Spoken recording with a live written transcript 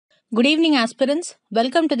Good evening, aspirants.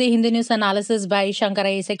 Welcome to the Hindi News Analysis by Shankar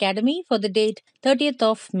IAS Academy for the date 30th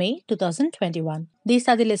of May 2021. These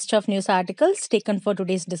are the list of news articles taken for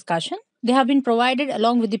today's discussion. They have been provided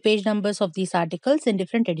along with the page numbers of these articles in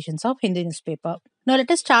different editions of Hindi newspaper. Now let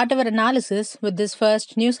us start our analysis with this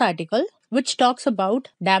first news article, which talks about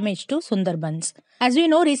damage to Sundarbans. As we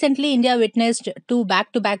know, recently India witnessed two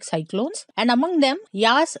back-to-back cyclones, and among them,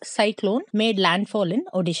 Yaas cyclone made landfall in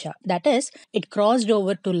Odisha. That is, it crossed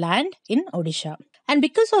over to land in Odisha. And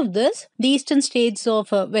because of this, the eastern states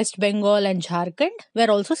of West Bengal and Jharkhand were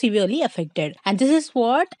also severely affected. And this is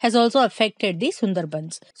what has also affected the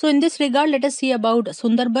Sundarbans. So in this regard, let us see about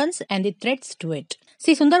Sundarbans and the threats to it.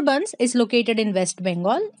 See, Sundarbans is located in West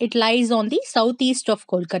Bengal. It lies on the southeast of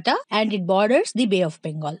Kolkata and it borders the Bay of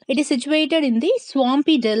Bengal. It is situated in the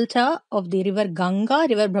swampy delta of the river Ganga,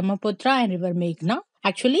 river Brahmaputra and river Meghna.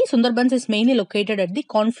 Actually, Sundarbans is mainly located at the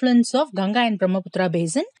confluence of Ganga and Brahmaputra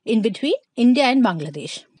basin in between India and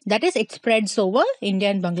Bangladesh. That is, it spreads over India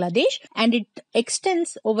and Bangladesh and it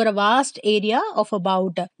extends over a vast area of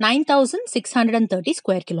about 9,630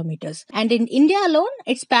 square kilometers. And in India alone,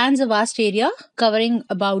 it spans a vast area covering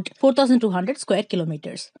about 4,200 square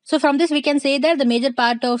kilometers. So from this, we can say that the major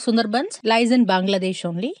part of Sundarbans lies in Bangladesh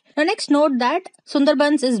only. Now next, note that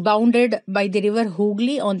Sundarbans is bounded by the river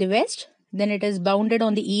Hooghly on the west. Then it is bounded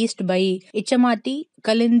on the east by Ichamati,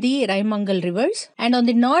 Kalindi, Raimangal rivers. And on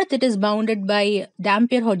the north, it is bounded by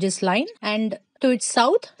Dampier-Hodges line. And to its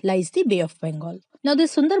south lies the Bay of Bengal. Now, the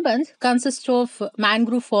Sundarbans consist of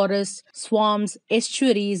mangrove forests, swamps,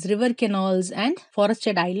 estuaries, river canals, and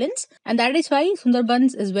forested islands. And that is why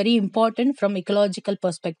Sundarbans is very important from ecological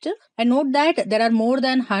perspective. And note that there are more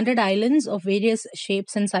than 100 islands of various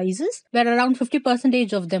shapes and sizes, where around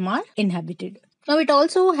 50% of them are inhabited. Now, it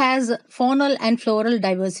also has faunal and floral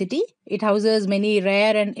diversity. It houses many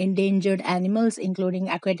rare and endangered animals, including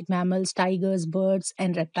aquatic mammals, tigers, birds,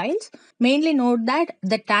 and reptiles. Mainly note that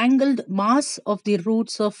the tangled mass of the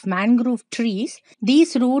roots of mangrove trees,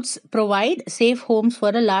 these roots provide safe homes for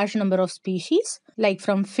a large number of species, like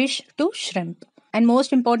from fish to shrimp. And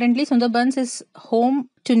most importantly, Sundarbans is home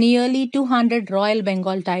to nearly 200 Royal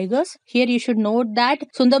Bengal tigers. Here you should note that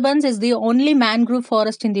Sundarbans is the only mangrove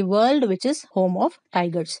forest in the world which is home of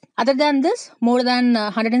tigers. Other than this, more than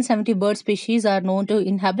 170 bird species are known to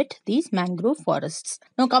inhabit these mangrove forests.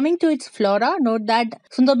 Now coming to its flora, note that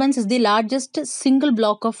Sundarbans is the largest single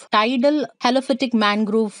block of tidal halophytic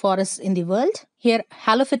mangrove forests in the world. Here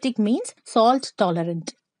halophytic means salt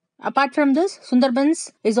tolerant. Apart from this,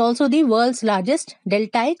 Sundarbans is also the world's largest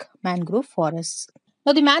deltaic mangrove forests.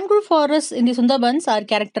 Now, the mangrove forests in the Sundarbans are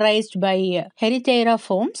characterized by Heritaria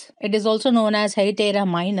forms. It is also known as Heritaria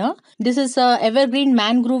minor. This is an evergreen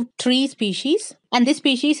mangrove tree species, and this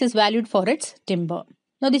species is valued for its timber.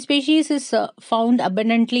 Now, the species is found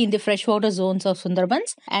abundantly in the freshwater zones of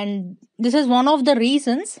Sundarbans, and this is one of the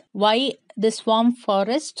reasons why the swamp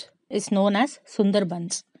forest is known as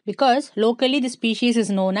Sundarbans, because locally the species is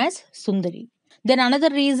known as Sundari. Then another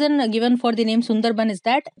reason given for the name Sundarban is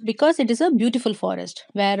that because it is a beautiful forest,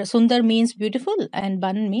 where Sundar means beautiful and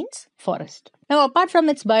Ban means forest. Now, apart from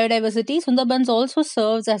its biodiversity, Sundarbans also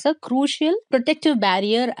serves as a crucial protective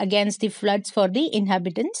barrier against the floods for the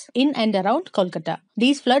inhabitants in and around Kolkata.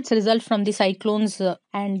 These floods result from the cyclones,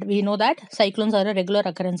 and we know that cyclones are a regular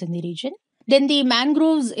occurrence in the region. Then the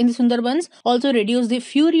mangroves in the Sundarbans also reduce the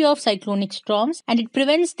fury of cyclonic storms, and it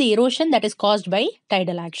prevents the erosion that is caused by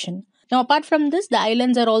tidal action. Now, apart from this, the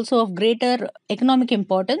islands are also of greater economic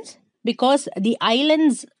importance because the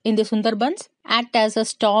islands in the Sundarbans act as a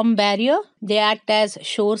storm barrier, they act as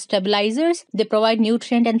shore stabilizers, they provide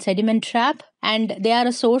nutrient and sediment trap, and they are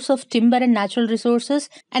a source of timber and natural resources,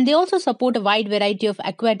 and they also support a wide variety of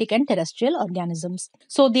aquatic and terrestrial organisms.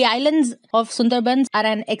 So the islands of Sundarbans are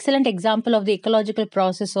an excellent example of the ecological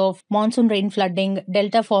process of monsoon rain flooding,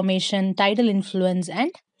 delta formation, tidal influence,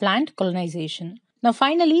 and plant colonization. Now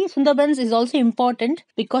finally, Sundarbans is also important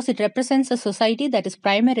because it represents a society that is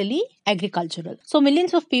primarily agricultural. So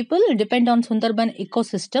millions of people depend on Sundarban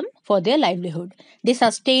ecosystem for their livelihood. They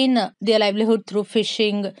sustain their livelihood through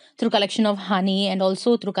fishing, through collection of honey, and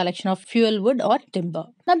also through collection of fuel wood or timber.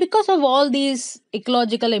 Now because of all these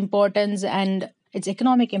ecological importance and its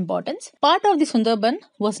economic importance, part of the Sundarban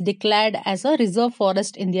was declared as a reserve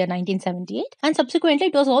forest in the year 1978, and subsequently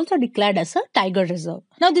it was also declared as a tiger reserve.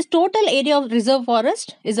 Now this total area of reserve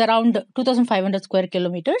forest is around 2,500 square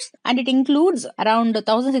kilometers, and it includes around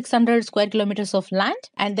 1,600 square kilometers of land,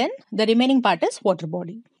 and then the remaining part is water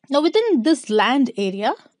body. Now within this land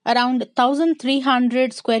area, Around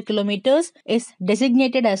 1,300 square kilometers is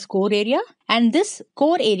designated as core area, and this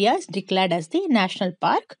core area is declared as the national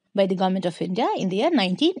park by the Government of India in the year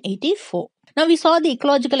 1984. Now we saw the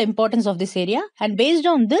ecological importance of this area, and based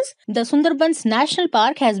on this, the Sundarbans National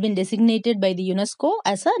Park has been designated by the UNESCO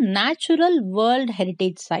as a Natural World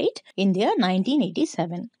Heritage Site in the year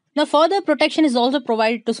 1987. Now, further protection is also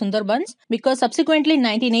provided to Sundarbans because subsequently in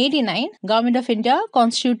 1989, Government of India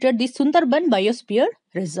constituted the Sundarban Biosphere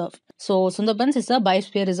Reserve. So, Sundarbans is a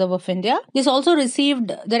Biosphere Reserve of India. This also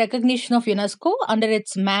received the recognition of UNESCO under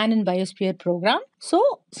its Man in Biosphere program. So,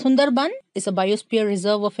 Sundarban is a Biosphere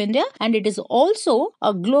Reserve of India, and it is also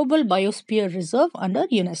a Global Biosphere Reserve under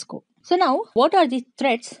UNESCO. So now, what are the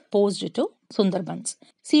threats posed to Sundarbans?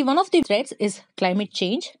 See, one of the threats is climate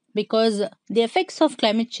change, because the effects of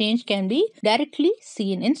climate change can be directly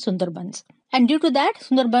seen in Sundarbans. And due to that,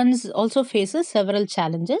 Sundarbans also faces several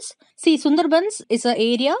challenges. See, Sundarbans is an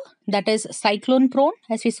area that is cyclone prone,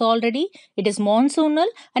 as we saw already. It is monsoonal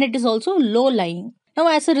and it is also low-lying. Now,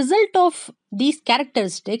 as a result of these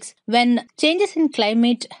characteristics, when changes in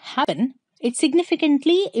climate happen, it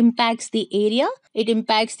significantly impacts the area, it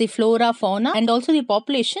impacts the flora, fauna, and also the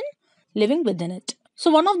population living within it. So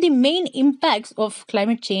one of the main impacts of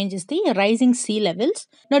climate change is the rising sea levels.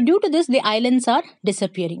 Now, due to this, the islands are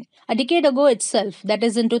disappearing. A decade ago itself, that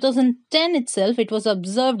is in 2010 itself, it was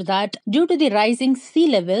observed that due to the rising sea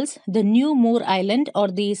levels, the New Moor Island or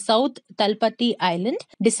the South Talpati Island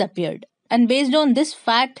disappeared. And based on this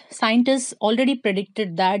fact, scientists already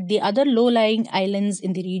predicted that the other low-lying islands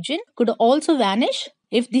in the region could also vanish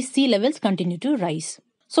if the sea levels continue to rise.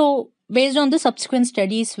 So, based on the subsequent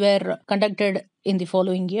studies were conducted in the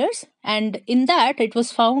following years, and in that it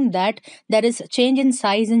was found that there is change in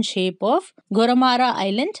size and shape of Goramara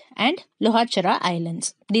Island and Lohachara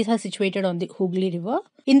Islands. These are situated on the Hooghly River.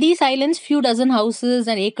 In these islands, few dozen houses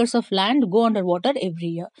and acres of land go underwater every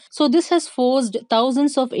year. So this has forced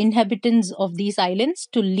thousands of inhabitants of these islands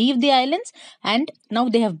to leave the islands, and now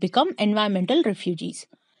they have become environmental refugees.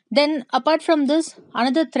 Then, apart from this,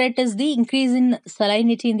 another threat is the increase in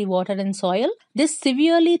salinity in the water and soil. This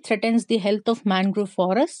severely threatens the health of mangrove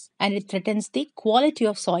forests, and it threatens the quality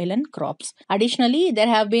of soil and crops. Additionally, there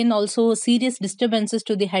have been also serious disturbances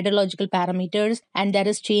to the hydrological parameters, and there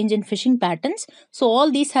is change in fishing patterns. So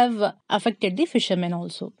all these have affected the fishermen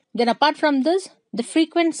also. Then apart from this, the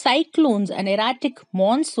frequent cyclones and erratic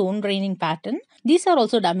monsoon raining pattern, these are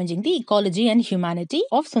also damaging the ecology and humanity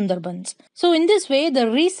of Sundarbans. So in this way,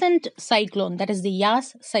 the recent cyclone, that is the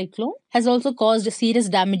Yaas cyclone, has also caused serious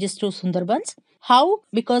damages to Sundarbans. How?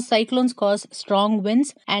 Because cyclones cause strong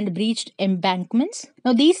winds and breached embankments.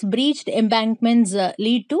 Now these breached embankments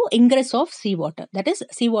lead to ingress of seawater. That is,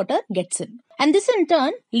 seawater gets in. And this in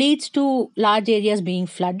turn leads to large areas being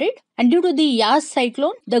flooded. And due to the Yaas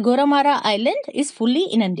cyclone, the Goramara Island is fully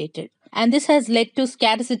inundated. And this has led to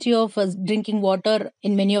scarcity of drinking water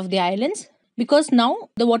in many of the islands, because now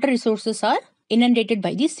the water resources are inundated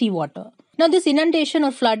by the seawater. Now, this inundation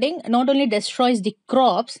or flooding not only destroys the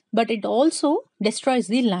crops, but it also destroys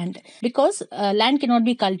the land, because land cannot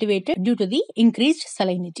be cultivated due to the increased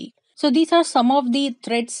salinity. So, these are some of the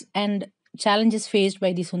threats and challenges faced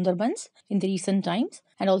by the Sundarbans in the recent times,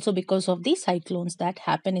 and also because of the cyclones that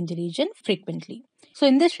happen in the region frequently. So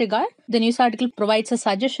in this regard, the news article provides a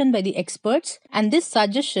suggestion by the experts, and this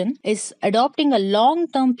suggestion is adopting a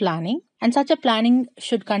long-term planning, and such a planning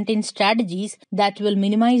should contain strategies that will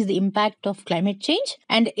minimize the impact of climate change,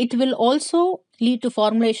 and it will also lead to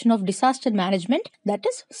formulation of disaster management that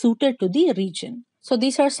is suited to the region. So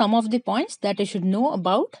these are some of the points that you should know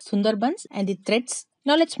about Sundarbans and the threats.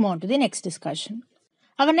 Now let's move on to the next discussion.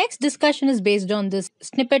 Our next discussion is based on this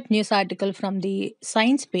snippet news article from the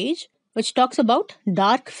science page, which talks about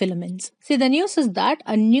dark filaments. See, the news is that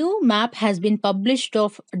a new map has been published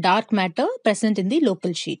of dark matter present in the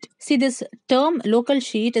local sheet. See, this term local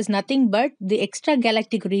sheet is nothing but the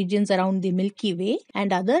extragalactic regions around the Milky Way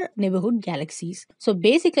and other neighborhood galaxies. So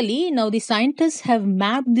basically, now the scientists have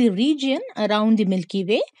mapped the region around the Milky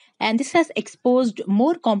Way, and this has exposed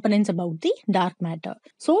more components about the dark matter.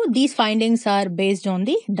 So these findings are based on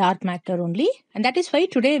the dark matter only, and that is why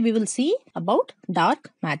today we will see about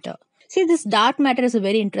dark matter. See, this dark matter is a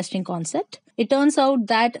very interesting concept. It turns out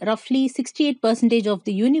that roughly 68% of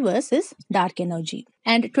the universe is dark energy,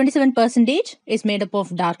 and 27% is made up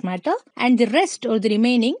of dark matter, and the rest or the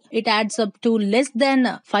remaining, it adds up to less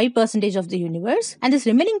than 5% of the universe. And this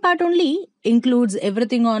remaining part only includes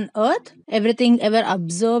everything on Earth, everything ever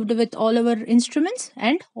observed with all our instruments,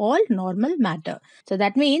 and all normal matter. So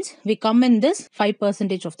that means we come in this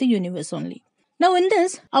 5% of the universe only. Now in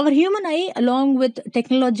this, our human eye along with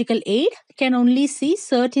technological aid can only see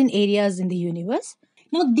certain areas in the universe.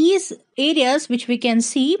 Now these areas which we can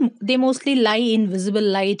see, they mostly lie in visible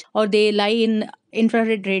light, or they lie in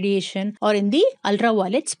infrared radiation, or in the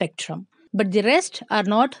ultraviolet spectrum. But the rest are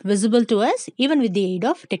not visible to us even with the aid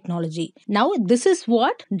of technology. Now this is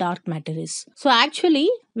what dark matter is. So actually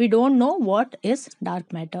we don't know what is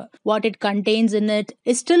dark matter. What it contains in it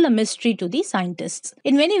is still a mystery to the scientists.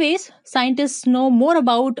 In many ways, scientists know more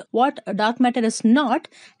about what dark matter is not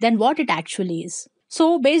than what it actually is.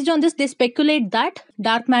 So based on this, they speculate that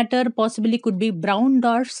dark matter possibly could be brown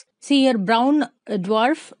dwarfs. See here, brown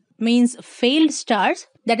dwarf means failed stars.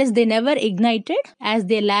 That is, they never ignited as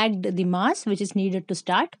they lacked the mass which is needed to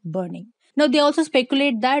start burning. Now, they also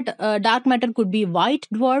speculate that dark matter could be white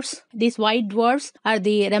dwarfs. These white dwarfs are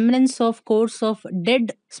the remnants of cores of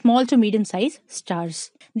dead small to medium sized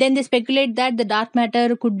stars. Then they speculate that the dark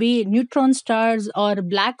matter could be neutron stars or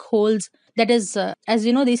black holes. That is, as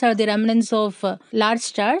you know, these are the remnants of large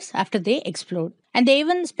stars after they explode. And they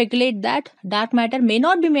even speculate that dark matter may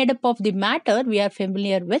not be made up of the matter we are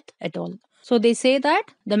familiar with at all. So they say that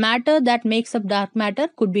the matter that makes up dark matter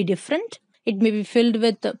could be different. It may be filled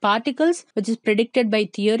with particles, which is predicted by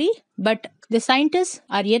theory, but the scientists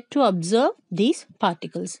are yet to observe these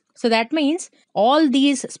particles. So that means all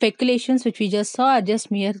these speculations which we just saw are just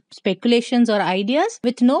mere speculations or ideas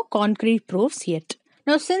with no concrete proofs yet.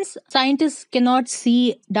 Now, since scientists cannot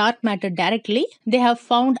see dark matter directly, they have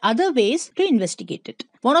found other ways to investigate it.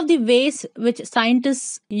 One of the ways which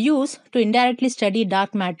scientists use to indirectly study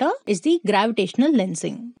dark matter is the gravitational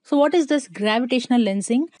lensing. So what is this gravitational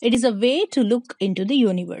lensing? It is a way to look into the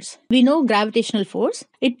universe. We know gravitational force.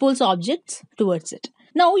 It pulls objects towards it.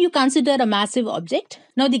 Now you consider a massive object.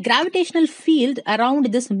 Now the gravitational field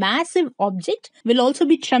around this massive object will also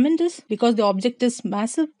be tremendous because the object is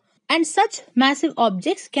massive. And such massive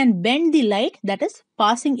objects can bend the light that is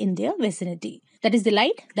passing in their vicinity. That is the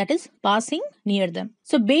light that is passing near them.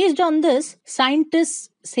 So based on this, scientists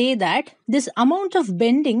say that this amount of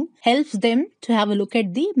bending helps them to have a look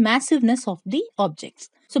at the massiveness of the objects.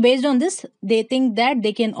 So based on this, they think that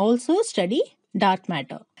they can also study dark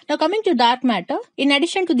matter. Now coming to dark matter, in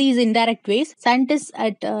addition to these indirect ways, scientists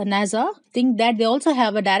at NASA think that they also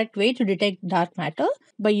have a direct way to detect dark matter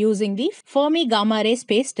by using the Fermi Gamma Ray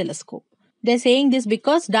Space Telescope. They're saying this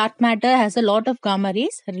because dark matter has a lot of gamma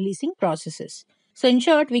rays releasing processes. So in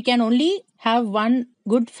short, we can only have one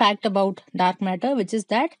good fact about dark matter, which is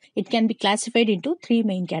that it can be classified into three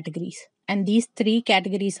main categories. And these three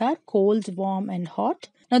categories are cold, warm, and hot.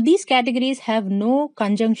 Now these categories have no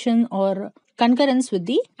conjunction or concurrence with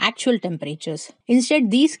the actual temperatures.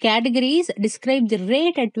 Instead, these categories describe the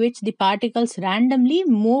rate at which the particles randomly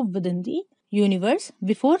move within the universe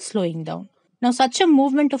before slowing down. Now, such a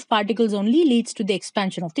movement of particles only leads to the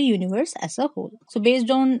expansion of the universe as a whole. So,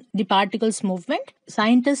 based on the particles' movement,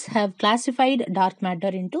 scientists have classified dark matter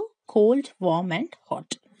into cold, warm, and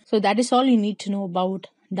hot. So, that is all you need to know about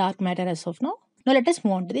dark matter as of now. Now, let us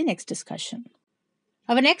move on to the next discussion.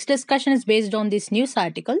 Our next discussion is based on these news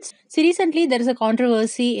articles. See, recently there is a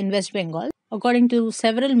controversy in West Bengal. According to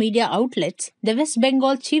several media outlets, the West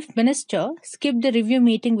Bengal Chief Minister skipped a review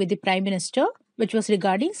meeting with the Prime Minister, which was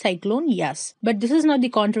regarding cyclone Yaas. But this is not the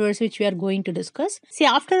controversy which we are going to discuss. See,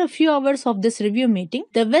 after a few hours of this review meeting,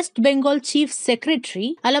 the West Bengal Chief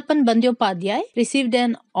Secretary, Alapan Bandyopadhyay, received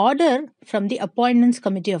an order from the Appointments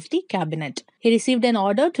Committee of the Cabinet. He received an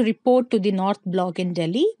order to report to the North Block in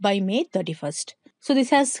Delhi by May 31st. So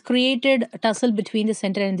this has created a tussle between the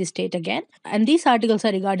center and the state again. And these articles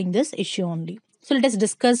are regarding this issue only. So let us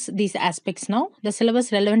discuss these aspects now. The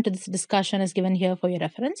syllabus relevant to this discussion is given here for your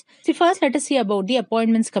reference. See, first let us see about the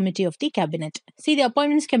Appointments Committee of the Cabinet. See, the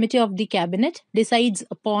Appointments Committee of the Cabinet decides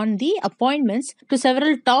upon the appointments to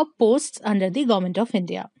several top posts under the Government of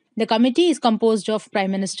India. The committee is composed of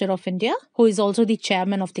Prime Minister of India, who is also the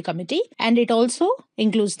chairman of the committee, and it also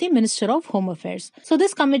includes the Minister of Home Affairs. So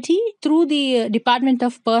this committee, through the Department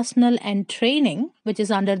of Personnel and Training, which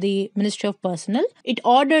is under the Ministry of Personnel, it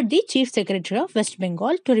ordered the Chief Secretary of West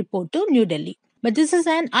Bengal to report to New Delhi. But this is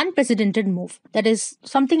an unprecedented move. That is,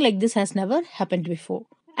 something like this has never happened before.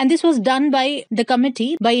 And this was done by the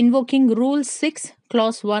committee by invoking Rule 6,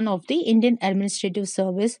 Clause 1 of the Indian Administrative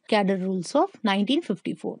Service Cadre Rules of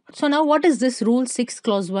 1954. So now what is this Rule 6,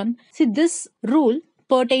 Clause 1? See, this rule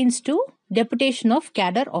pertains to Deputation of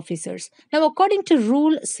Cadre officers. Now according to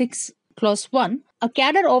Rule 6, Clause 1, a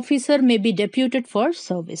cadre officer may be deputed for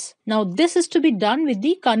service. Now, this is to be done with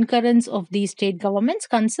the concurrence of the state governments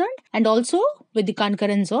concerned and also with the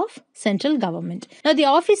concurrence of central government. Now, the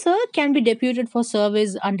officer can be deputed for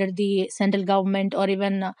service under the central government or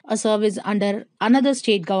even a service under another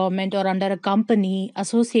state government or under a company,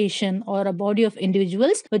 association, or a body of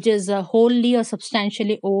individuals which is wholly or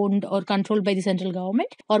substantially owned or controlled by the central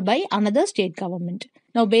government or by another state government.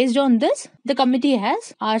 Now, based on this, the committee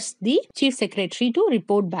has asked the Chief Secretary to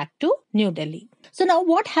report back to New Delhi. So now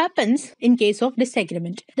what happens in case of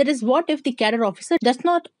disagreement? That is, what if the cadre officer does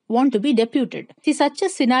not want to be deputed? See, such a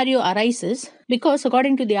scenario arises because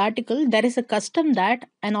according to the article, there is a custom that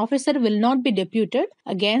an officer will not be deputed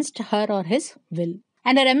against her or his will.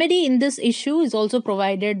 And a remedy in this issue is also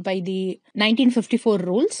provided by the 1954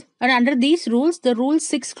 rules. And under these rules, the Rule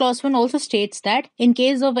 6 Clause 1 also states that in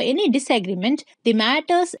case of any disagreement, the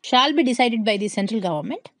matters shall be decided by the central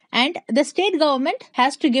government and the state government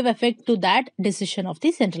has to give effect to that decision of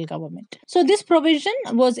the central government. So this provision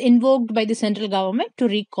was invoked by the central government to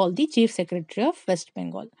recall the Chief Secretary of West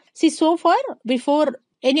Bengal. See, so far, before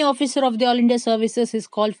any officer of the All India Services is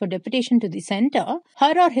called for deputation to the center,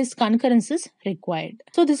 her or his concurrence is required.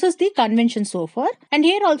 So this is the convention so far. And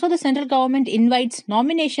here also the central government invites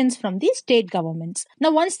nominations from the state governments.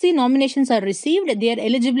 Now once the nominations are received, their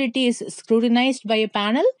eligibility is scrutinized by a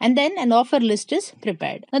panel and then an offer list is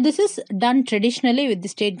prepared. Now this is done traditionally with the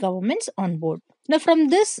state governments on board. Now from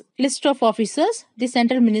this list of officers, the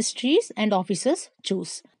central ministries and officers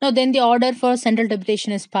choose. Now then the order for central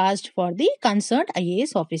deputation is passed for the concerned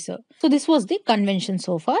IAS officer. So this was the convention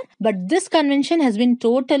so far, but this convention has been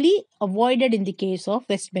totally avoided in the case of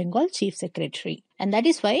West Bengal Chief Secretary. And that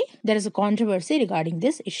is why there is a controversy regarding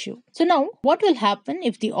this issue. So now, what will happen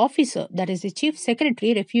if the officer, that is the Chief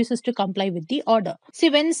Secretary, refuses to comply with the order?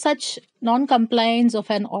 See, when such non-compliance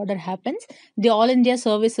of an order happens, the All India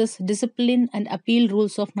Services Discipline and Appeal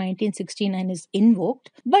Rules of 1969 is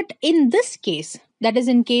invoked. But in this case, that is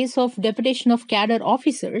in case of Deputation of Cadre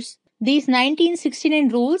officers, these 1969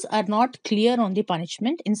 rules are not clear on the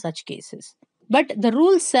punishment in such cases. But the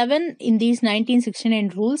Rule 7 in these 1969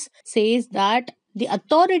 rules says that the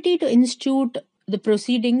authority to institute the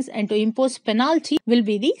proceedings and to impose penalty will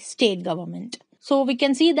be the state government. So we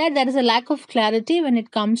can see that there is a lack of clarity when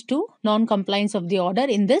it comes to non-compliance of the order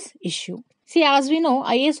in this issue. See, as we know,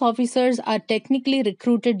 IAS officers are technically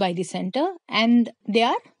recruited by the center and they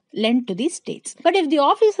are lent to the states. But if the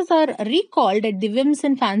officers are recalled at the whims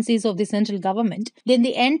and fancies of the central government, then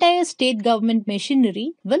the entire state government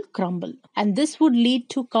machinery will crumble. And this would lead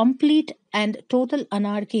to complete and total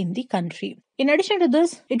anarchy in the country. In addition to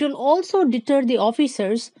this, it will also deter the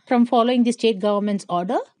officers from following the state government's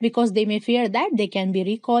order because they may fear that they can be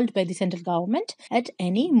recalled by the central government at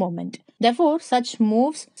any moment. Therefore, such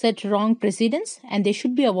moves set wrong precedents and they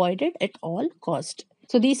should be avoided at all cost.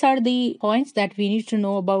 So these are the points that we need to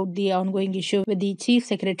know about the ongoing issue with the Chief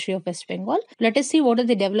Secretary of West Bengal. Let us see what are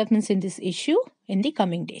the developments in this issue in the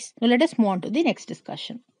coming days. Now let us move on to the next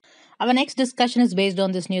discussion. Our next discussion is based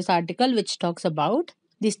on this news article which talks about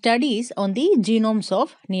the studies on the genomes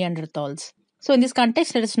of Neanderthals. So in this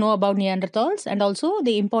context, let us know about Neanderthals and also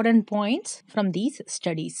the important points from these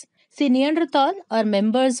studies. See, Neanderthal are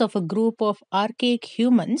members of a group of archaic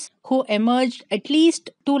humans who emerged at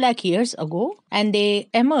least 2 lakh years ago, and they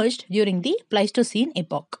emerged during the Pleistocene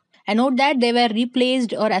epoch. And note that they were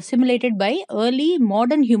replaced or assimilated by early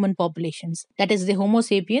modern human populations, that is the Homo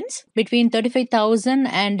sapiens, between 35,000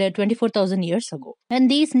 and 24,000 years ago. And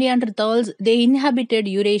these Neanderthals, they inhabited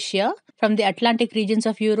Eurasia from the Atlantic regions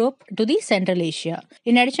of Europe to the Central Asia.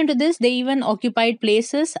 In addition to this, they even occupied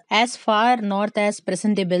places as far north as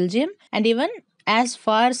present-day Belgium and even as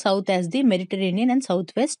far south as the Mediterranean and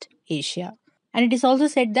Southwest Asia. And it is also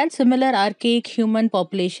said that similar archaic human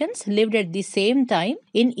populations lived at the same time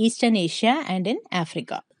in Eastern Asia and in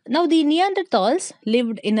Africa. Now, the Neanderthals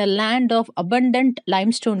lived in a land of abundant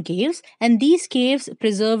limestone caves, and these caves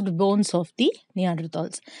preserved bones of the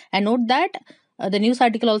Neanderthals. And note that the news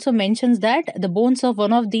article also mentions that the bones of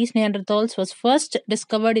one of these Neanderthals was first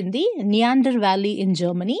discovered in the Neander Valley in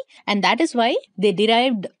Germany, and that is why they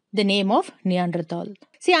derived the name of Neanderthal.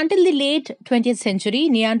 See, until the late 20th century,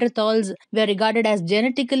 Neanderthals were regarded as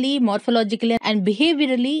genetically, morphologically, and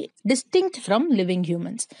behaviorally distinct from living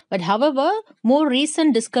humans. But however, more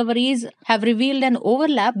recent discoveries have revealed an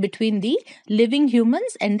overlap between the living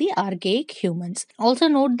humans and the archaic humans. Also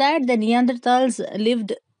note that the Neanderthals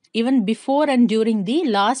lived even before and during the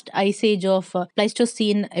last ice age of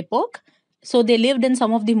Pleistocene epoch. So they lived in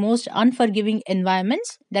some of the most unforgiving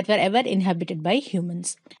environments that were ever inhabited by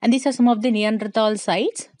humans. And these are some of the Neanderthal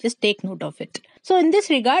sites. Just take note of it. So, in this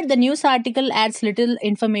regard, the news article adds little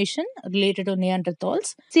information related to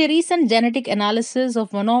Neanderthals. See, a recent genetic analysis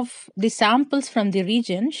of one of the samples from the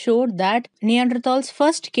region showed that Neanderthals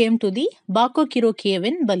first came to the Bakokiro cave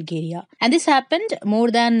in Bulgaria. And this happened more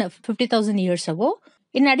than 50,000 years ago.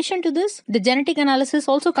 In addition to this, the genetic analysis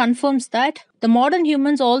also confirms that the modern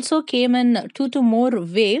humans also came in 2 to more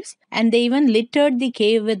waves, and they even littered the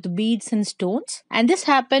cave with beads and stones. And this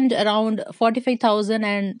happened around 45,000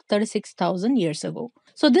 and 36,000 years ago.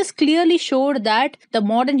 So this clearly showed that the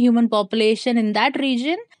modern human population in that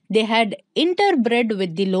region, they had interbred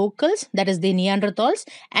with the locals, that is the Neanderthals,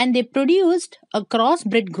 and they produced a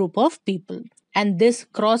crossbred group of people. And this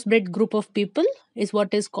crossbred group of people is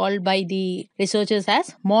what is called by the researchers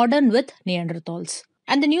as modern with Neanderthals.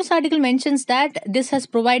 And the news article mentions that this has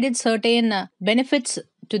provided certain benefits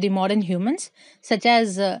to the modern humans, such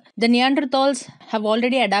as the Neanderthals have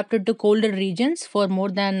already adapted to colder regions for more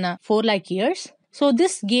than 4 lakh years. So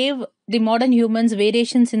this gave the modern humans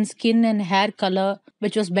variations in skin and hair color,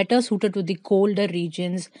 which was better suited to the colder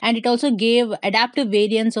regions. And it also gave adaptive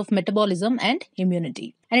variants of metabolism and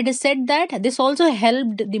immunity. And it is said that this also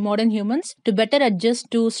helped the modern humans to better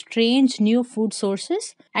adjust to strange new food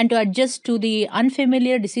sources and to adjust to the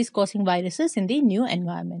unfamiliar disease-causing viruses in the new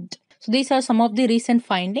environment. So these are some of the recent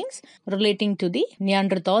findings relating to the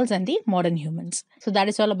Neanderthals and the modern humans. So that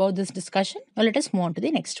is all about this discussion. Now let us move on to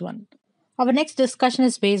the next one. Our next discussion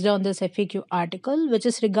is based on this FAQ article, which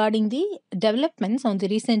is regarding the developments on the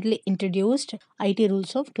recently introduced IT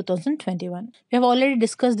rules of 2021. We have already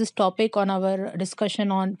discussed this topic on our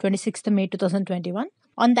discussion on 26th May 2021.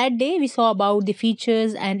 On that day, we saw about the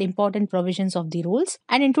features and important provisions of the rules.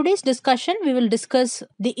 And in today's discussion, we will discuss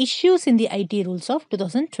the issues in the IT rules of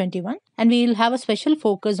 2021. And we will have a special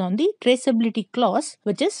focus on the traceability clause,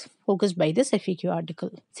 which is focused by this FAQ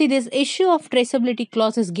article. See, this issue of traceability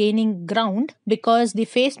clause is gaining ground because the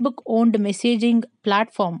Facebook-owned messaging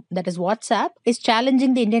platform, that is WhatsApp, is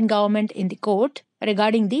challenging the Indian government in the court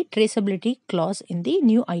regarding the traceability clause in the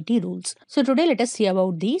new IT rules. So today let us see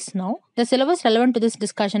about these now. The syllabus relevant to this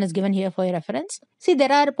discussion is given here for your reference. See,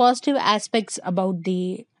 there are positive aspects about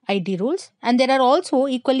the IT rules, and there are also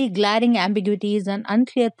equally glaring ambiguities and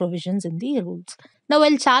unclear provisions in the rules. Now,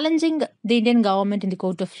 while challenging the Indian government in the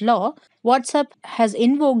court of law, WhatsApp has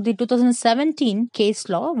invoked the 2017 case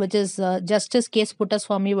law, which is Justice Case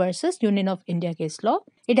Puttaswamy versus Union of India case law.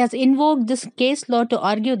 It has invoked this case law to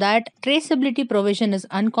argue that traceability provision is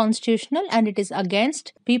unconstitutional and it is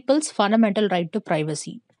against people's fundamental right to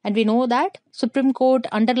privacy. And we know that Supreme Court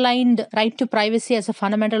underlined right to privacy as a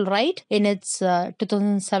fundamental right in its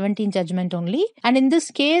 2017 judgment only. And in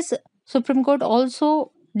this case, Supreme Court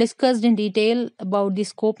also discussed in detail about the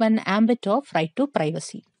scope and ambit of right to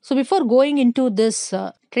privacy. So before going into this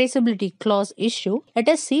traceability clause issue, let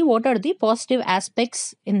us see what are the positive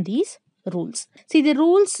aspects in these rules. See, the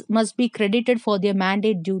rules must be credited for their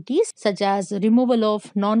mandate duties, such as removal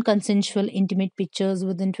of non-consensual intimate pictures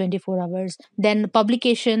within 24 hours, then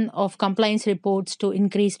publication of compliance reports to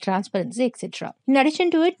increase transparency, etc. In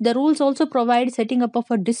addition to it, the rules also provide setting up of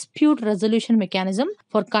a dispute resolution mechanism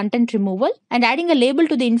for content removal and adding a label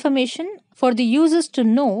to the information for the users to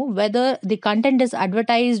know whether the content is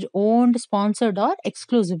advertised, owned, sponsored, or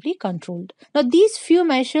exclusively controlled. Now, these few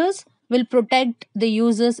measures will protect the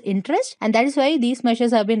user's interest, and that is why these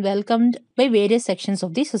measures have been welcomed by various sections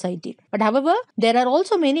of the society. But however, there are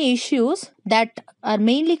also many issues that are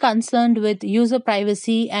mainly concerned with user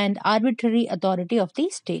privacy and arbitrary authority of the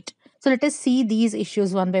state. So let us see these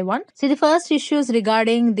issues one by one. See, the first issue is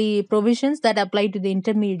regarding the provisions that apply to the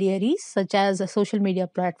intermediaries, such as social media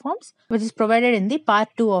platforms, which is provided in the part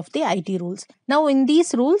 2 of the IT rules. Now, in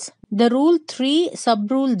these rules, the Rule 3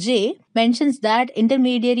 Sub-Rule J mentions that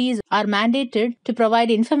intermediaries are mandated to provide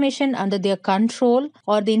information under their control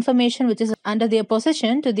or the information which is under their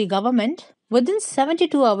possession to the government within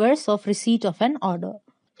 72 hours of receipt of an order.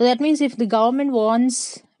 So that means if the government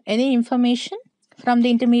wants any information from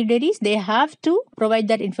the intermediaries, they have to provide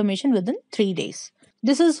that information within 3 days.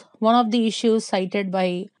 This is one of the issues cited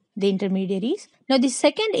by the intermediaries. Now, the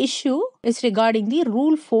second issue is regarding the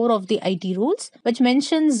Rule 4 of the IT rules, which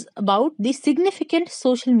mentions about the significant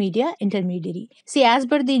social media intermediary. See, as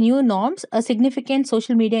per the new norms, a significant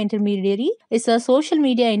social media intermediary is a social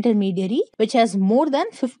media intermediary which has more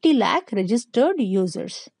than 50 lakh registered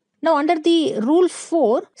users. Now, under the Rule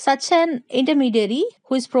 4, such an intermediary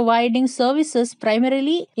who is providing services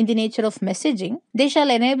primarily in the nature of messaging, they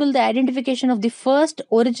shall enable the identification of the first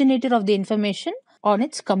originator of the information on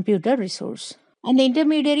its computer resource. And the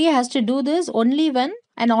intermediary has to do this only when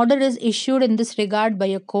an order is issued in this regard by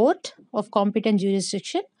a court of competent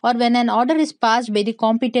jurisdiction, or when an order is passed by the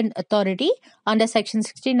competent authority under Section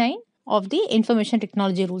 69 of the Information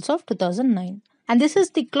Technology Rules of 2009. And this is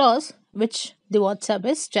the clause which the WhatsApp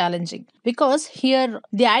is challenging, because here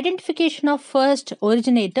the identification of first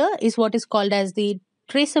originator is what is called as the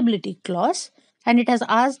traceability clause, and it has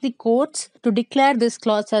asked the courts to declare this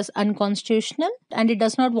clause as unconstitutional, and it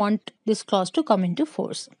does not want this clause to come into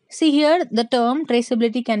force. See here, the term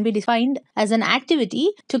traceability can be defined as an activity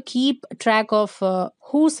to keep track of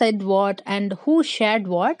who said what and who shared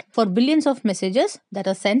what for billions of messages that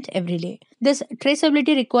are sent every day. This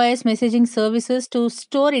traceability requires messaging services to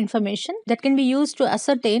store information that can be used to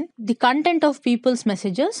ascertain the content of people's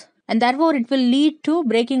messages, and therefore it will lead to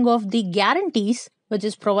breaking of the guarantees which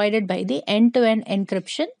is provided by the end-to-end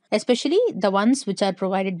encryption, especially the ones which are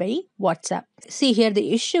provided by WhatsApp. See here,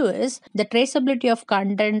 the issue is the traceability of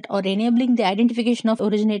content or enabling the identification of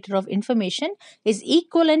originator of information is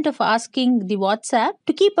equivalent of asking the WhatsApp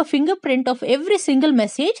to keep a fingerprint of every single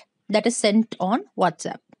message that is sent on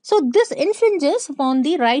WhatsApp. So this infringes upon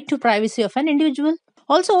the right to privacy of an individual.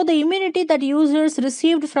 Also, the immunity that users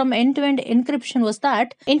received from end-to-end encryption was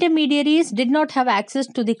that intermediaries did not have access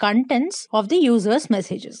to the contents of the user's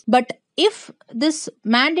messages. But if this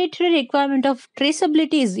mandatory requirement of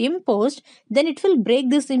traceability is imposed, then it will break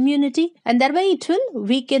this immunity, and thereby it will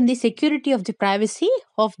weaken the security of the privacy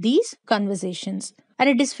of these conversations. And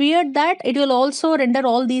it is feared that it will also render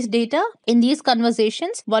all these data in these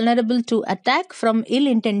conversations vulnerable to attack from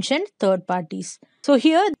ill-intentioned third parties. So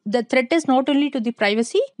here the threat is not only to the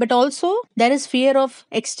privacy, but also there is fear of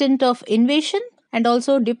extent of invasion and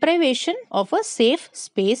also deprivation of a safe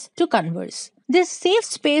space to converse. This safe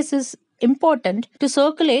space is important to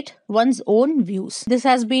circulate one's own views. This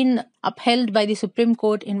has been upheld by the Supreme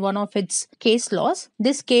Court in one of its case laws.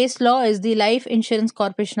 This case law is the Life Insurance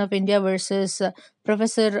Corporation of India versus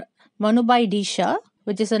Professor Manubai D. Shah,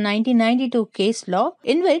 which is a 1992 case law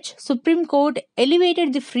in which Supreme Court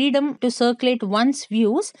elevated the freedom to circulate one's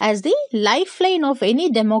views as the lifeline of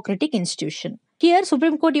any democratic institution. Here,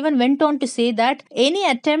 Supreme Court even went on to say that any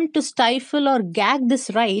attempt to stifle or gag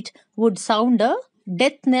this right would sound a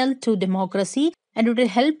death knell to democracy, and it will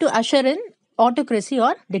help to usher in autocracy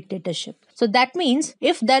or dictatorship. So that means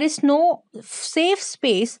if there is no safe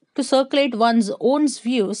space to circulate one's own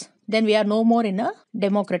views, then we are no more in a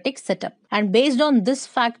democratic setup. And based on this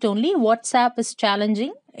fact only, WhatsApp is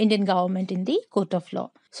challenging Indian government in the court of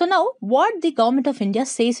law. So now, what the government of India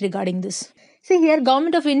says regarding this? See here,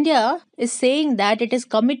 government of India is saying that it is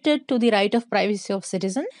committed to the right of privacy of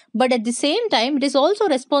citizen, but at the same time, it is also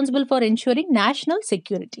responsible for ensuring national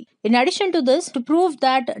security. In addition to this, to prove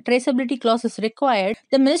that traceability clause is required,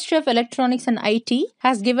 the Ministry of Electronics and IT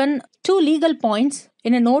has given 2 legal points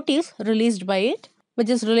in a notice released by it, which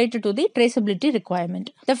is related to the traceability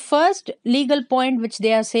requirement. The first legal point which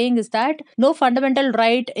they are saying is that no fundamental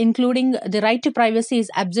right, including the right to privacy, is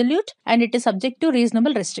absolute and it is subject to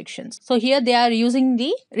reasonable restrictions. So here they are using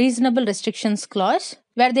the reasonable restrictions clause,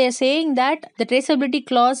 where they are saying that the traceability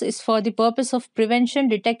clause is for the purpose of prevention,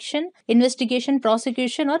 detection, investigation,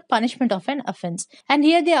 prosecution or punishment of an offence. And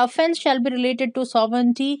here the offence shall be related to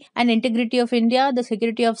sovereignty and integrity of India, the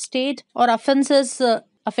security of state, or offences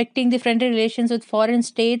affecting the friendly relations with foreign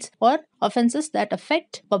states, or offences that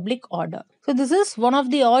affect public order. So this is one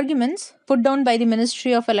of the arguments put down by the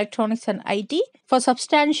Ministry of Electronics and IT for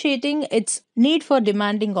substantiating its need for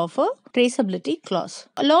demanding of a traceability clause.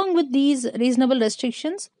 Along with these reasonable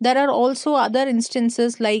restrictions, there are also other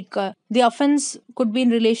instances like the offence could be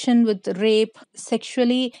in relation with rape,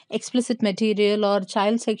 sexually explicit material or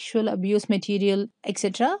child sexual abuse material,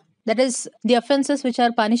 etc. That is, the offences which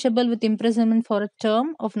are punishable with imprisonment for a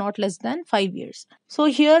term of not less than 5 years. So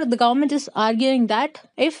here the government is arguing that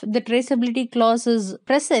if the traceability clause is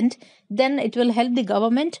present, then it will help the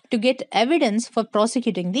government to get evidence for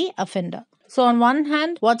prosecuting the offender. So on one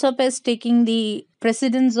hand, WhatsApp is taking the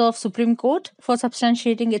precedence of Supreme Court for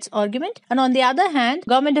substantiating its argument, and on the other hand,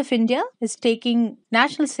 Government of India is taking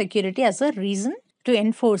national security as a reason to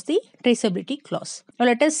enforce the traceability clause. Now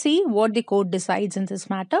let us see what the court decides in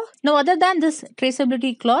this matter. Now, other than this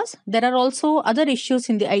traceability clause, there are also other issues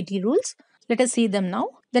in the IT rules. Let us see them now.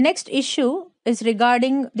 The next issue is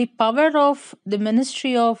regarding the power of the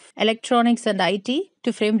Ministry of Electronics and IT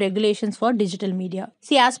to frame regulations for digital media.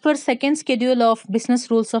 See, as per second schedule of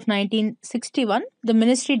Business Rules of 1961, the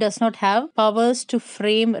ministry does not have powers to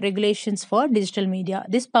frame regulations for digital media.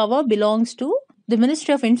 This power belongs to the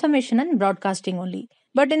Ministry of Information and Broadcasting only.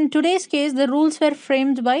 But in today's case, the rules were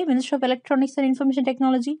framed by Ministry of Electronics and Information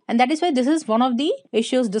Technology, and that is why this is one of the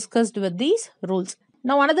issues discussed with these rules.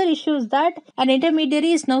 Now, another issue is that an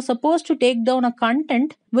intermediary is now supposed to take down a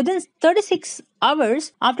content within 36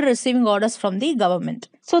 hours after receiving orders from the government.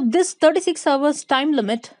 So, this 36 hours time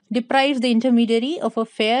limit deprives the intermediary of a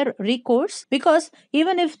fair recourse, because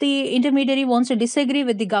even if the intermediary wants to disagree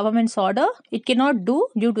with the government's order, it cannot do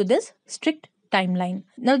due to this strict timeline.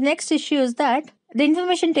 Now, the next issue is that the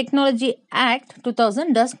Information Technology Act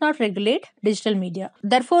 2000 does not regulate digital media.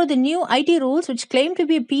 Therefore, the new IT rules, which claim to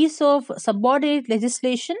be a piece of subordinate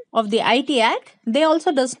legislation of the IT Act, they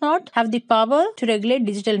also does not have the power to regulate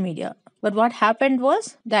digital media. But what happened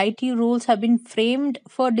was the IT rules have been framed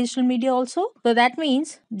for digital media also. So that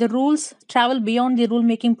means the rules travel beyond the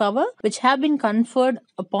rule-making power which have been conferred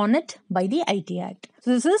upon it by the IT Act.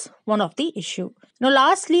 So this is one of the issue. Now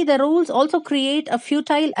lastly, the rules also create a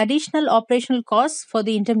futile additional operational costs for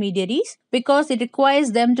the intermediaries because it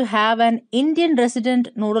requires them to have an Indian resident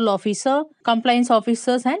nodal officer, compliance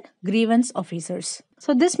officers and grievance officers.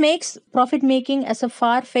 So this makes profit making as a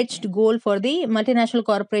far-fetched goal for the multinational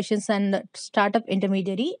corporations and startup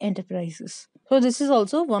intermediary enterprises. So this is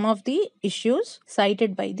also one of the issues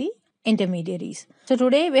cited by the intermediaries. So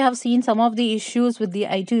today we have seen some of the issues with the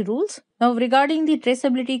IT rules. Now regarding the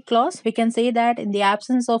traceability clause, we can say that in the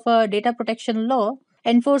absence of a data protection law,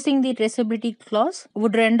 enforcing the traceability clause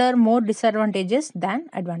would render more disadvantages than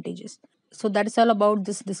advantages. So that is all about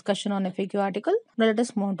this discussion on FAQ article. Now let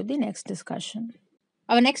us move on to the next discussion.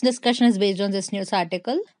 Our next discussion is based on this news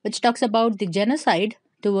article, which talks about the genocide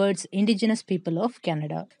towards Indigenous people of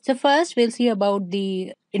Canada. So first we'll see about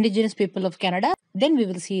the Indigenous people of Canada, then we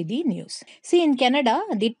will see the news. See, in Canada,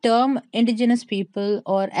 the term Indigenous people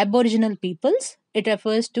or Aboriginal peoples, it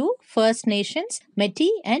refers to First Nations, Métis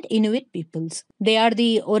and Inuit peoples. They are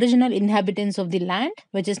the original inhabitants of the land,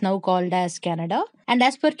 which is now called as Canada. And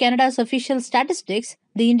as per Canada's official statistics,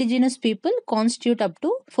 the indigenous people constitute up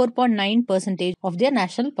to 4.9% of their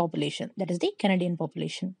national population, that is the Canadian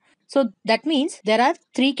population. So that means there are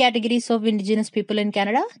three categories of indigenous people in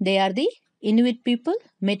Canada. They are the Inuit people,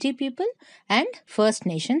 Métis people and First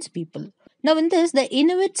Nations people. Now in this, the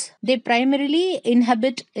Inuits, they primarily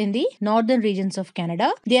inhabit in the northern regions of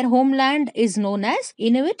Canada. Their homeland is known as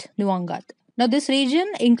Inuit Nuangat. Now this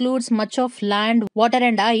region includes much of land, water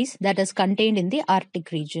and ice that is contained in the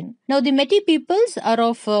Arctic region. Now the Métis peoples are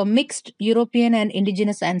of mixed European and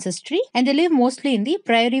indigenous ancestry and they live mostly in the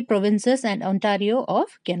prairie provinces and Ontario of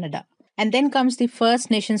Canada. And then comes the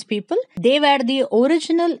First Nations people. They were the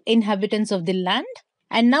original inhabitants of the land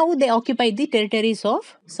and now they occupy the territories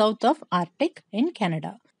of south of Arctic in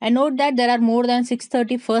Canada. And note that there are more than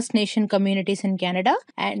 630 First Nation communities in Canada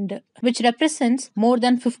and which represents more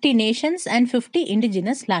than 50 nations and 50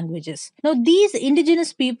 indigenous languages. Now these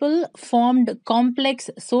indigenous people formed complex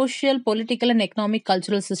social, political and economic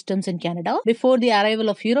cultural systems in Canada before the arrival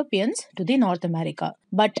of Europeans to the North America.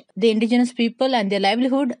 But the indigenous people and their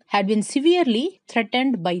livelihood had been severely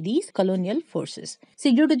threatened by these colonial forces.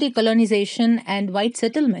 See, due to the colonization and white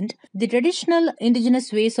settlement, the traditional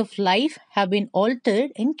indigenous ways of life have been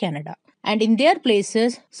altered in Canada. And in their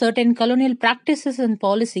places, certain colonial practices and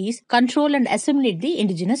policies control and assimilate the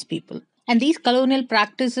indigenous people. And these colonial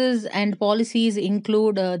practices and policies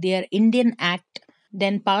include their Indian Act,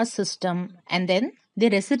 then pass system, and then the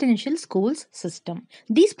residential schools system.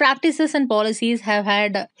 These practices and policies have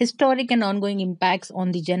had historic and ongoing impacts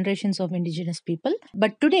on the generations of indigenous people.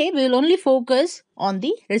 But today we will only focus on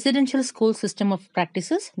the residential school system of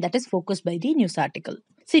practices that is focused by the news article.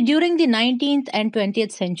 See, during the 19th and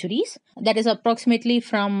 20th centuries, that is approximately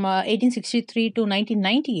from 1863 to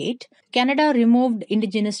 1998, Canada removed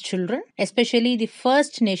indigenous children, especially the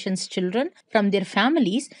First Nations children, from their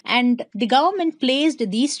families, and the government placed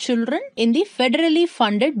these children in the federally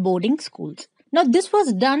funded boarding schools. Now, this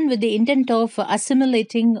was done with the intent of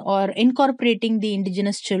assimilating or incorporating the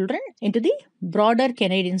indigenous children into the broader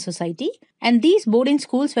Canadian society, and these boarding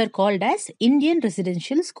schools were called as Indian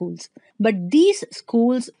residential schools. But these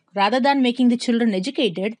schools, rather than making the children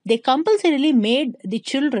educated, they compulsorily made the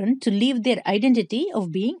children to leave their identity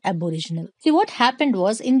of being Aboriginal. See, what happened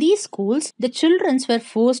was, in these schools, the children were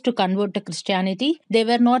forced to convert to Christianity. They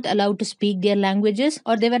were not allowed to speak their languages,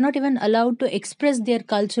 or they were not even allowed to express their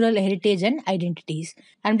cultural heritage and identities.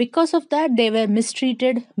 And because of that, they were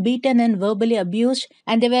mistreated, beaten and verbally abused,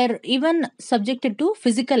 and they were even subjected to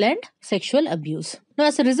physical and sexual abuse. Now,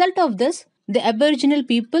 as a result of this, the Aboriginal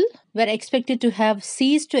people were expected to have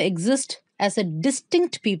ceased to exist as a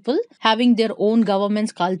distinct people having their own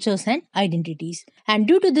governments, cultures and identities. And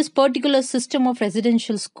due to this particular system of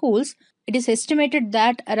residential schools, it is estimated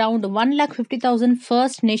that around 150,000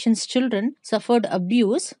 First Nations children suffered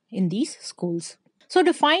abuse in these schools. So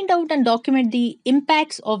to find out and document the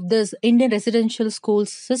impacts of this Indian residential schools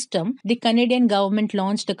system, the Canadian government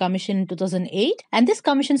launched a commission in 2008, and this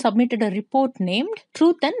commission submitted a report named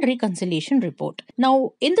Truth and Reconciliation Report.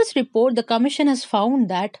 Now, in this report, the commission has found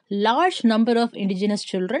that large number of indigenous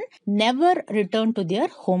children never returned to their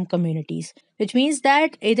home communities, which means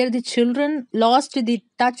that either the children lost the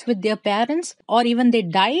touch with their parents, or even they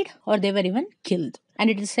died, or they were even killed. And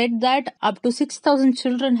it is said that up to 6,000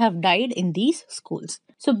 children have died in these schools.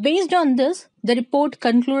 So based on this, the report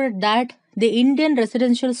concluded that the Indian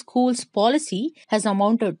residential schools policy has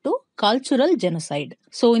amounted to cultural genocide.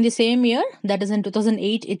 So in the same year, that is in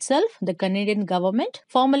 2008 itself, the Canadian government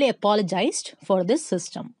formally apologized for this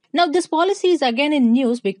system. Now, this policy is again in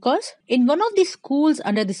news because in one of the schools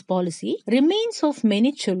under this policy, remains of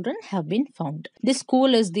many children have been found. This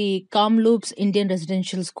school is the Kamloops Indian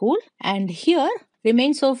Residential School, and here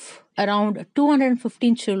remains of around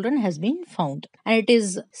 215 children has been found. And it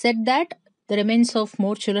is said that the remains of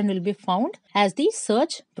more children will be found as the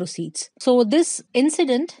search proceeds. So this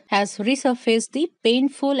incident has resurfaced the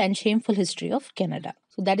painful and shameful history of Canada.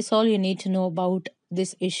 So that is all you need to know about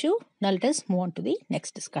this issue. Now let us move on to the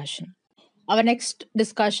next discussion. Our next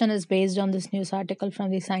discussion is based on this news article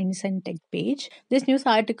from the Science and Tech page. This news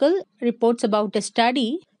article reports about a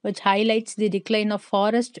study which highlights the decline of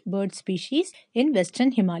forest bird species in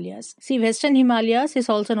Western Himalayas. See, Western Himalayas is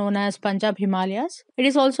also known as Punjab Himalayas. It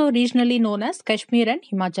is also regionally known as Kashmir and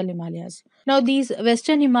Himachal Himalayas. Now, these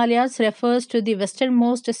Western Himalayas refers to the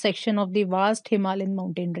westernmost section of the vast Himalayan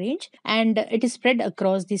mountain range, and it is spread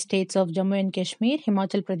across the states of Jammu and Kashmir,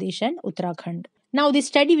 Himachal Pradesh and Uttarakhand. Now, the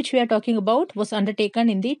study which we are talking about was undertaken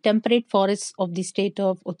in the temperate forests of the state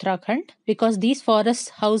of Uttarakhand, because these forests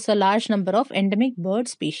house a large number of endemic bird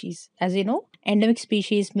species. As you know, endemic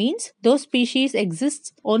species means those species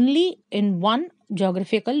exist only in one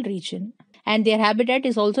geographical region, and their habitat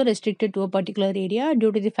is also restricted to a particular area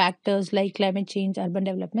due to the factors like climate change, urban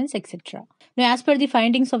developments, etc. Now, as per the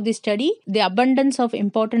findings of the study, the abundance of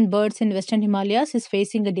important birds in Western Himalayas is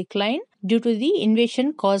facing a decline due to the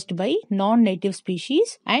invasion caused by non-native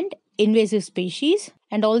species and invasive species,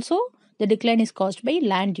 and also the decline is caused by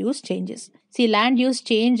land use changes. See, land use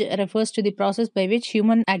change refers to the process by which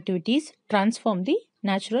human activities transform the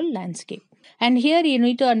natural landscape. And here you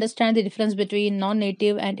need to understand the difference between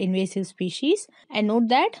non-native and invasive species, and note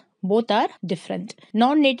that both are different.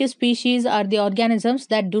 Non-native species are the organisms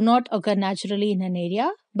that do not occur naturally in an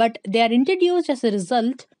area, but they are introduced as a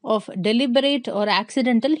result of deliberate or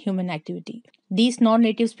accidental human activity. These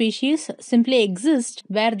non-native species simply exist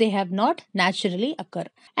where they have not naturally occurred,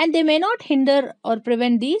 and they may not hinder or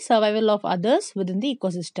prevent the survival of others within the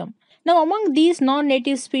ecosystem. Now, among these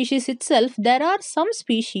non-native species itself, there are some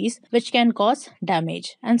species which can cause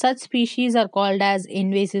damage, and such species are called as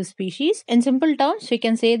invasive species. In simple terms, we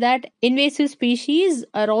can say that invasive species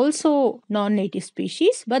are also non-native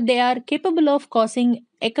species, but they are capable of causing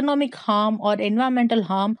economic harm or environmental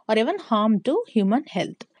harm or even harm to human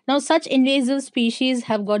health. Now, such invasive species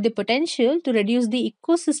have got the potential to reduce the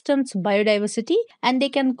ecosystem's biodiversity, and they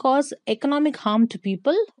can cause economic harm to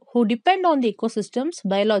people who depend on the ecosystem's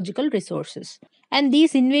biological resources. And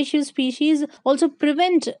these invasive species also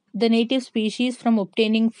prevent the native species from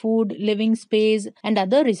obtaining food, living space, and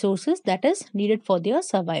other resources that is needed for their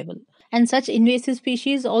survival. And such invasive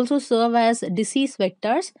species also serve as disease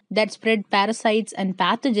vectors that spread parasites and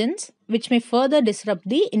pathogens, which may further disrupt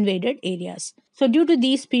the invaded areas. So due to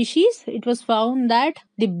these species, it was found that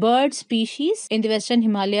the bird species in the Western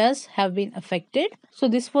Himalayas have been affected. So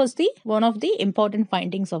this was the one of the important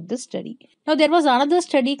findings of this study. Now, there was another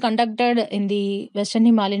study conducted in the Western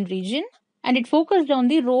Himalayan region, and it focused on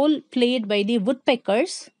the role played by the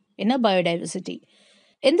woodpeckers in a biodiversity.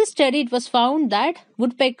 In this study, it was found that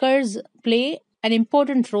woodpeckers play an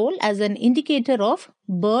important role as an indicator of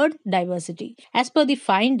bird diversity. As per the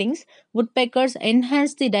findings, woodpeckers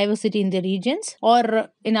enhance the diversity in the regions, or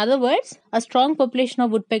in other words, a strong population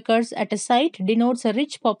of woodpeckers at a site denotes a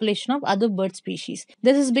rich population of other bird species.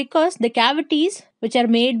 This is because the cavities which are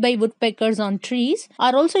made by woodpeckers on trees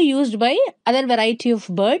are also used by other variety of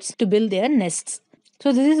birds to build their nests.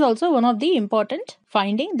 So this is also one of the important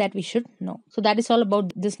finding that we should know. So that is all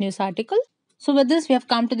about this news article. So with this, we have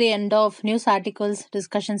come to the end of news articles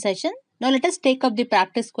discussion session. Now let us take up the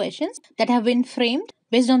practice questions that have been framed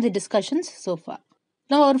based on the discussions so far.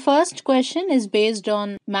 Now our first question is based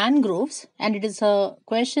on mangroves, and it is a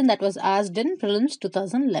question that was asked in Prelims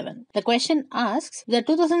 2011. The question asks, the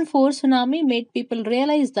 2004 tsunami made people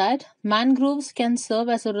realize that mangroves can serve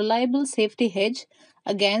as a reliable safety hedge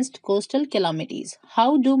against coastal calamities.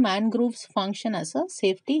 How do mangroves function as a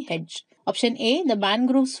safety hedge? Option A, the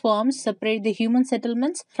mangrove swarms separate the human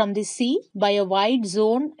settlements from the sea by a wide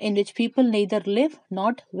zone in which people neither live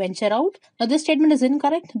nor venture out. Now, this statement is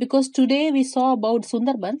incorrect because today we saw about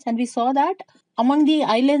Sundarbans and we saw that among the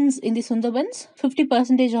islands in the Sundarbans,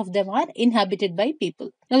 50% of them are inhabited by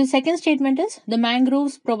people. Now, the second statement is the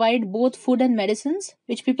mangroves provide both food and medicines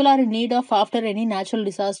which people are in need of after any natural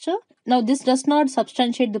disaster. Now, this does not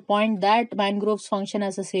substantiate the point that mangroves function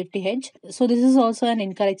as a safety hedge. So, this is also an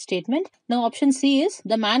incorrect statement. Now, option C is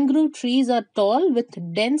the mangrove trees are tall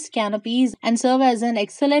with dense canopies and serve as an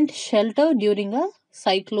excellent shelter during a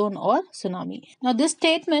cyclone or tsunami. Now, this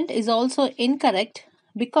statement is also incorrect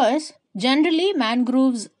because generally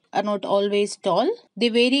mangroves are not always tall. They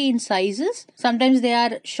vary in sizes. Sometimes they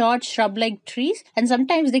are short shrub-like trees and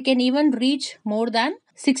sometimes they can even reach more than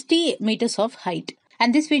 60 meters of height.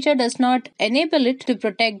 And this feature does not enable it to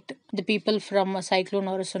protect the people from a cyclone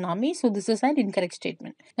or a tsunami. So this is an incorrect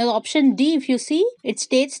statement. Now option D, if you see, it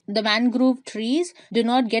states the mangrove trees do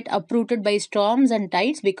not get uprooted by storms and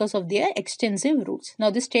tides because of their extensive roots. Now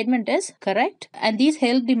this statement is correct and these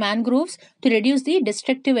help the mangroves to reduce the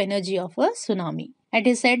destructive energy of a tsunami. It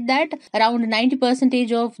is said that around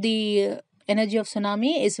 90% of the energy of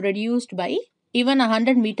tsunami is reduced by even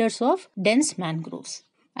 100 meters of dense mangroves.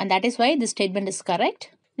 And that is why this statement is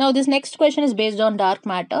correct. Now, this next question is based on dark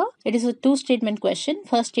matter. It is a two-statement question.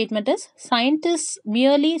 First statement is, scientists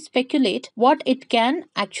merely speculate what it can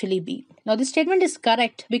actually be. Now, this statement is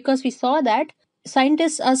correct because we saw that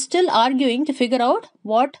scientists are still arguing to figure out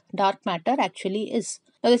what dark matter actually is.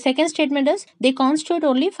 Now, the second statement is, they constitute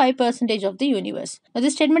only 5% of the universe. Now,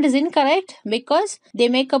 this statement is incorrect because they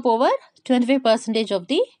make up over 25% of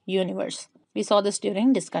the universe. We saw this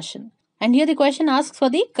during discussion. And here the question asks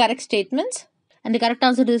for the correct statements. And the correct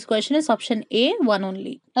answer to this question is option A, one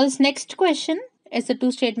only. Now this next question is a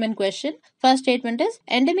two-statement question. First statement is,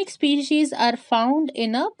 endemic species are found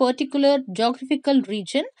in a particular geographical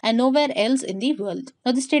region and nowhere else in the world.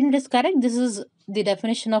 Now this statement is correct. This is the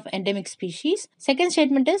definition of endemic species. Second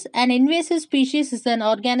statement is, an invasive species is an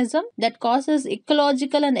organism that causes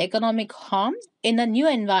ecological and economic harm in a new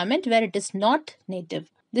environment where it is not native.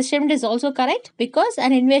 This statement is also correct because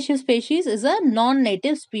an invasive species is a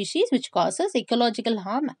non-native species which causes ecological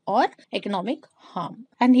harm or economic harm.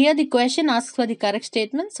 And here the question asks for the correct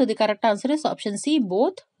statement. So the correct answer is option C,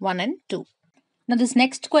 both 1 and 2. Now this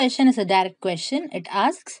next question is a direct question. It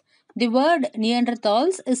asks, the word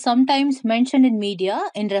Neanderthals is sometimes mentioned in media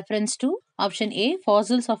in reference to option A,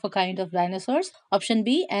 fossils of a kind of dinosaurs, option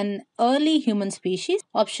B, an early human species,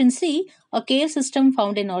 option C, a cave system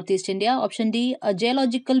found in Northeast India, option D, a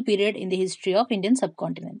geological period in the history of Indian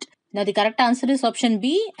subcontinent. Now the correct answer is option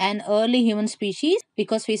B, an early human species,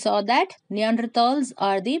 because we saw that Neanderthals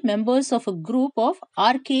are the members of a group of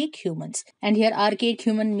archaic humans. And here archaic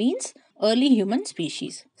human means early human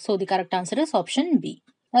species. So the correct answer is option B.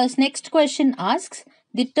 Now this next question asks,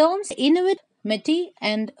 the terms Inuit, Métis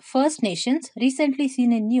and First Nations recently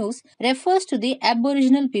seen in news refers to the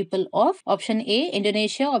Aboriginal people of option A,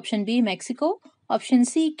 Indonesia, option B, Mexico, option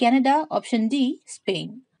C, Canada, option D,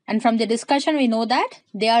 Spain. And from the discussion, we know that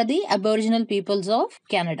they are the Aboriginal peoples of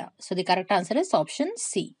Canada. So the correct answer is option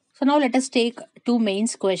C. So now let us take two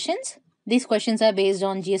mains questions. These questions are based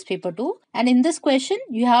on GS paper 2. And in this question,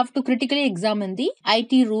 you have to critically examine the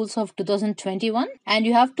IT rules of 2021. And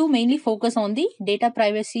you have to mainly focus on the data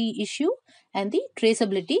privacy issue and the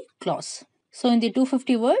traceability clause. So in the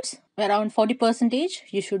 250 words, around 40%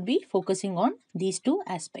 you should be focusing on these two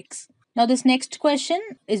aspects. Now this next question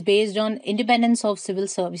is based on independence of civil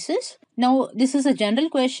services. Now this is a general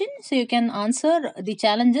question, so you can answer the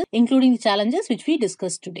challenges, including the challenges which we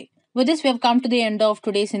discussed today. With this, we have come to the end of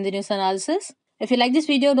today's Hindi News Analysis. If you like this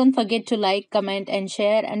video, don't forget to like, comment and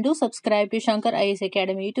share, and do subscribe to Shankar IAS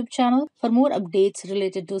Academy YouTube channel for more updates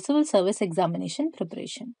related to civil service examination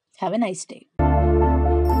preparation. Have a nice day.